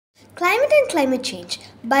Climate and Climate Change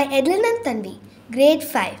by Edlyn and Tanvi, Grade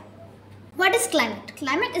 5. What is climate?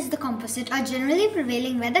 Climate is the composite or generally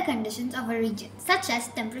prevailing weather conditions of a region, such as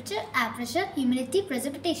temperature, air pressure, humidity,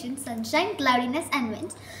 precipitation, sunshine, cloudiness, and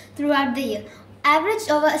winds throughout the year, averaged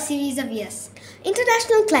over a series of years.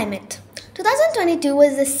 International Climate. 2022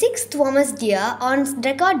 was the sixth warmest year on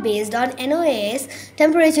record based on NOAA's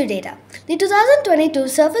temperature data. The 2022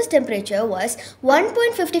 surface temperature was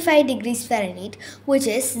 1.55 degrees Fahrenheit, which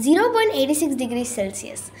is 0.86 degrees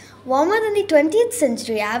Celsius, warmer than the 20th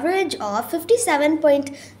century average of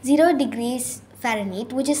 57.0 degrees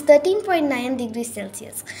Fahrenheit, which is 13.9 degrees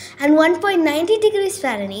Celsius, and 1.90 degrees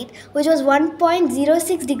Fahrenheit, which was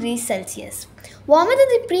 1.06 degrees Celsius. Warmer than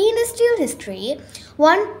the pre-industrial history,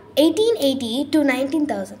 1880 to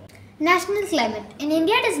 19,000. National climate. In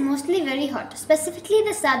India, it is mostly very hot, specifically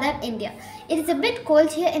the southern India. It is a bit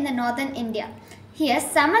cold here in the northern India. Here,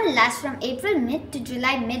 summer lasts from April mid to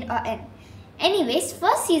July mid or end. Anyways,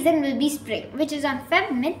 first season will be spring, which is on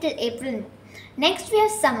Feb mid till April mid. Next, we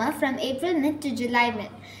have summer from April mid to July mid.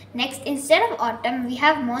 Next, instead of autumn, we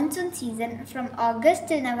have monsoon season from August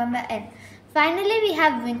till November end. Finally, we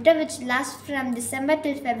have winter, which lasts from December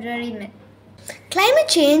till February mid. Climate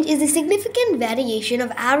change is the significant variation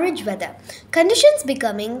of average weather conditions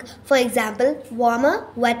becoming, for example, warmer,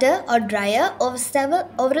 wetter, or drier over several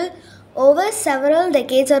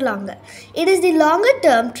decades or longer. It is the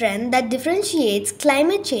longer-term trend that differentiates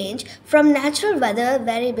climate change from natural weather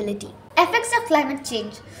variability. Effects of climate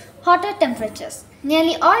change. Hotter temperatures.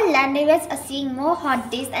 Nearly all land areas are seeing more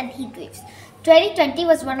hot days and heat waves. 2020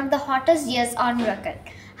 was one of the hottest years on record.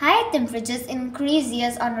 Higher temperatures increase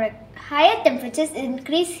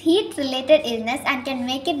heat-related illness and can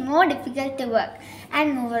make it more difficult to work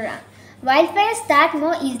and move around. Wildfires start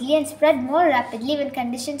more easily and spread more rapidly when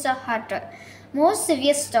conditions are hotter. More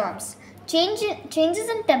severe storms. Changes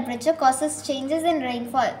in temperature causes changes in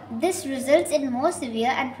rainfall. This results in more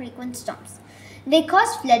severe and frequent storms. They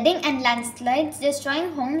cause flooding and landslides,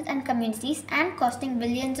 destroying homes and communities and costing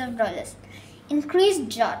billions of dollars. Increased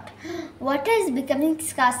drought. Water is becoming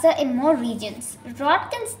scarcer in more regions. Drought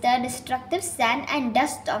can stir destructive sand and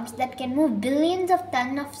dust storms that can move billions of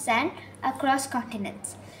tons of sand across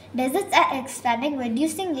continents. Deserts are expanding,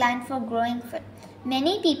 reducing land for growing food.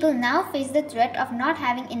 Many people now face the threat of not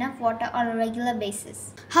having enough water on a regular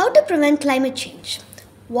basis. How to prevent climate change?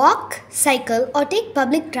 Walk, cycle, or take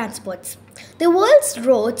public transports. The world's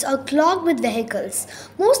roads are clogged with vehicles,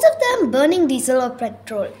 most of them burning diesel or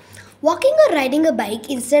petrol. Walking or riding a bike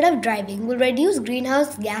instead of driving will reduce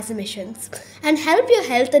greenhouse gas emissions and help your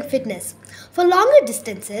health and fitness. For longer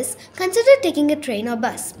distances, consider taking a train or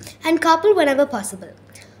bus and carpool whenever possible.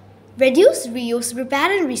 Reduce, reuse, repair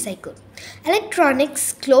and recycle.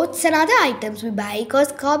 Electronics, clothes and other items we buy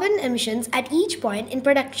cause carbon emissions at each point in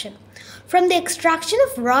production. From the extraction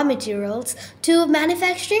of raw materials to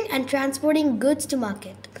manufacturing and transporting goods to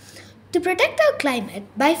market. To protect our climate,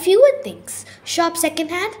 buy fewer things, shop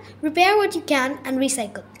secondhand, repair what you can, and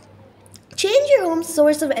recycle. Change your home's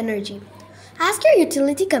source of energy. Ask your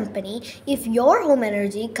utility company if your home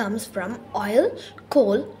energy comes from oil,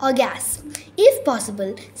 coal, or gas. If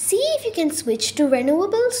possible, see if you can switch to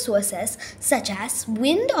renewable sources such as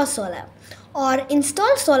wind or solar, or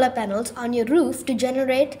install solar panels on your roof to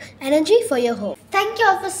generate energy for your home. Thank you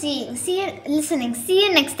all for listening. See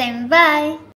you next time. Bye.